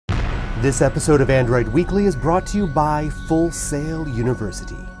This episode of Android Weekly is brought to you by Full Sail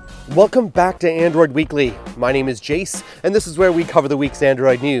University. Welcome back to Android Weekly. My name is Jace, and this is where we cover the week's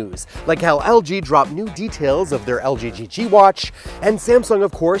Android news, like how LG dropped new details of their LG G watch, and Samsung,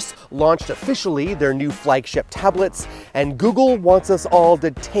 of course, launched officially their new flagship tablets, and Google wants us all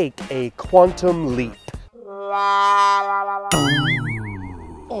to take a quantum leap.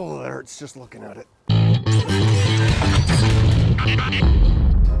 Oh, that hurts just looking at it.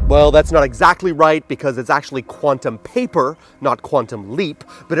 Well, that's not exactly right because it's actually quantum paper, not quantum leap.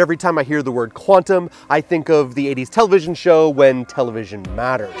 But every time I hear the word quantum, I think of the 80s television show When Television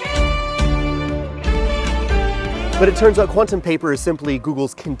Mattered. But it turns out quantum paper is simply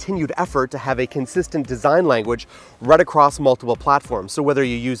Google's continued effort to have a consistent design language right across multiple platforms. So whether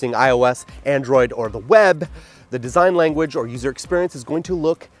you're using iOS, Android, or the web, the design language or user experience is going to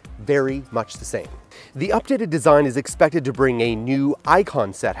look very much the same. The updated design is expected to bring a new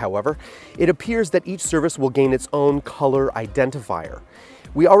icon set, however. It appears that each service will gain its own color identifier.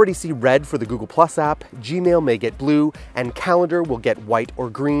 We already see red for the Google Plus app, Gmail may get blue, and Calendar will get white or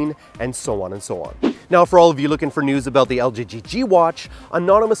green, and so on and so on. Now, for all of you looking for news about the LG G watch,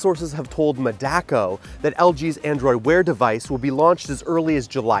 anonymous sources have told Madako that LG's Android Wear device will be launched as early as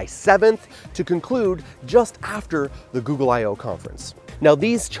July 7th to conclude just after the Google I/O conference. Now,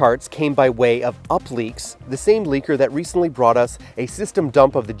 these charts came by way of UpLeaks, the same leaker that recently brought us a system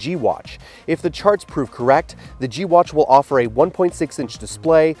dump of the G watch. If the charts prove correct, the G watch will offer a 1.6-inch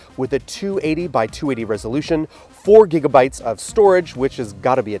display with a 280 by 280 resolution, 4 gigabytes of storage, which has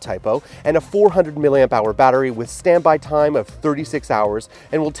got to be a typo, and a 400 milliamp hour battery with standby time of 36 hours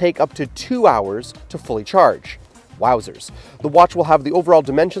and will take up to 2 hours to fully charge. Wowzers. The watch will have the overall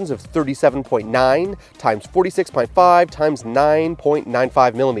dimensions of 37.9 times 46.5 times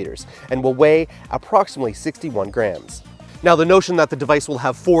 9.95 millimeters and will weigh approximately 61 grams. Now, the notion that the device will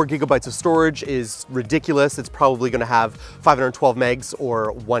have 4 gigabytes of storage is ridiculous. It's probably going to have 512 megs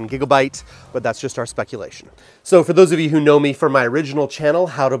or 1 gigabyte, but that's just our speculation. So for those of you who know me from my original channel,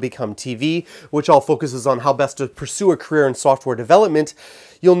 How to Become TV, which all focuses on how best to pursue a career in software development,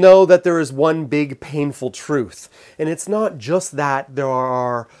 you'll know that there is one big painful truth. And it's not just that there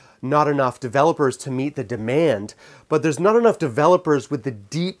are not enough developers to meet the demand, but there's not enough developers with the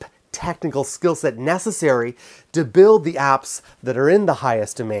deep technical skill set necessary to build the apps that are in the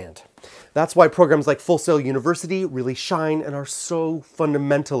highest demand. That's why programs like Full Sail University really shine and are so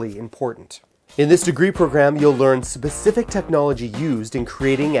fundamentally important. In this degree program, you'll learn specific technology used in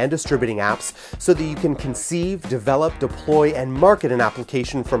creating and distributing apps so that you can conceive, develop, deploy, and market an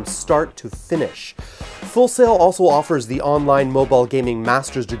application from start to finish. Full Sail also offers the online mobile gaming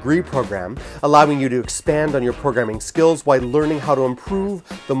master's degree program, allowing you to expand on your programming skills while learning how to improve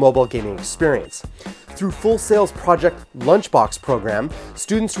the mobile gaming experience. Through Full Sail's Project Lunchbox program,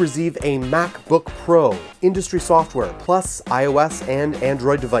 students receive a MacBook Pro, industry software, plus iOS and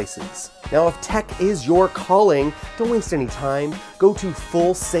Android devices. Now, if tech is your calling, don't waste any time. Go to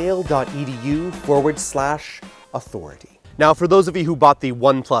fullsail.edu/authority. Now, for those of you who bought the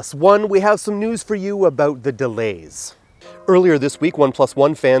OnePlus One, we have some news for you about the delays. Earlier this week, OnePlus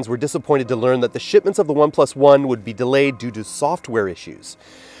One fans were disappointed to learn that the shipments of the OnePlus One would be delayed due to software issues.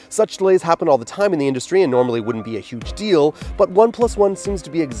 Such delays happen all the time in the industry and normally wouldn't be a huge deal, but OnePlus One seems to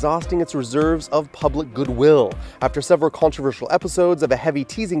be exhausting its reserves of public goodwill after several controversial episodes of a heavy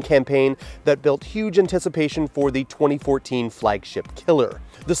teasing campaign that built huge anticipation for the 2014 flagship killer.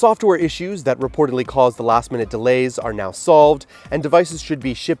 The software issues that reportedly caused the last-minute delays are now solved, and devices should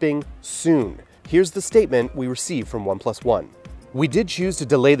be shipping soon. Here's the statement we received from OnePlus One. We did choose to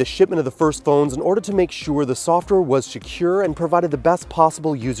delay the shipment of the first phones in order to make sure the software was secure and provided the best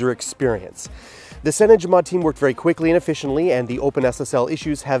possible user experience. The CyanogenMod team worked very quickly and efficiently, and the OpenSSL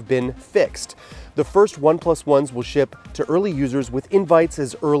issues have been fixed. The first OnePlus Ones will ship to early users with invites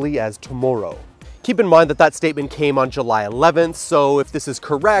as early as tomorrow. Keep in mind that that statement came on July 11th, so if this is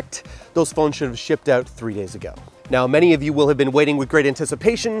correct, those phones should have shipped out 3 days ago. Now, many of you will have been waiting with great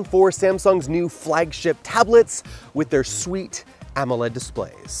anticipation for Samsung's new flagship tablets with their sweet AMOLED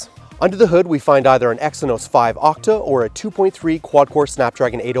displays. Under the hood, we find either an Exynos 5 Octa or a 2.3 quad-core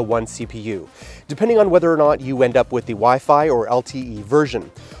Snapdragon 801 CPU, depending on whether or not you end up with the Wi-Fi or LTE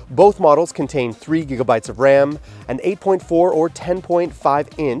version. Both models contain 3 gigabytes of RAM, an 8.4 or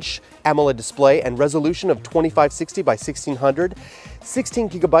 10.5-inch AMOLED display, and resolution of 2560 by 1600, 16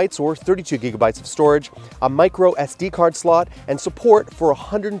 gigabytes or 32 gigabytes of storage, a micro SD card slot, and support for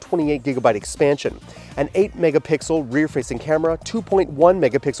 128 gigabyte expansion, an 8 megapixel rear-facing camera, 2.1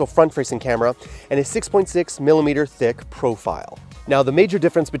 megapixel front-facing camera, and a 6.6 millimeter thick profile. Now, the major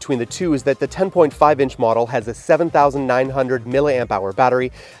difference between the two is that the 10.5-inch model has a 7,900 milliamp hour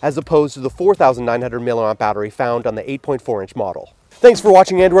battery as opposed to the 4,900 milliamp battery found on the 8.4-inch model. Thanks for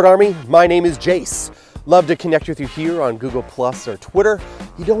watching, Android Army. My name is Jace. Love to connect with you here on Google Plus or Twitter.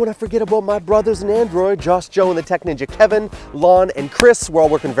 You don't want to forget about my brothers in Android, Josh, Joe, and the Tech Ninja Kevin, Lon, and Chris. We're all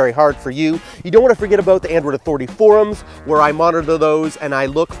working very hard for you. You don't want to forget about the Android Authority forums, where I monitor those and I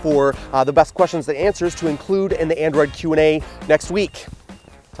look for the best questions and answers to include in the Android Q&A next week.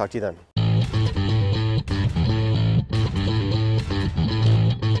 Talk to you then.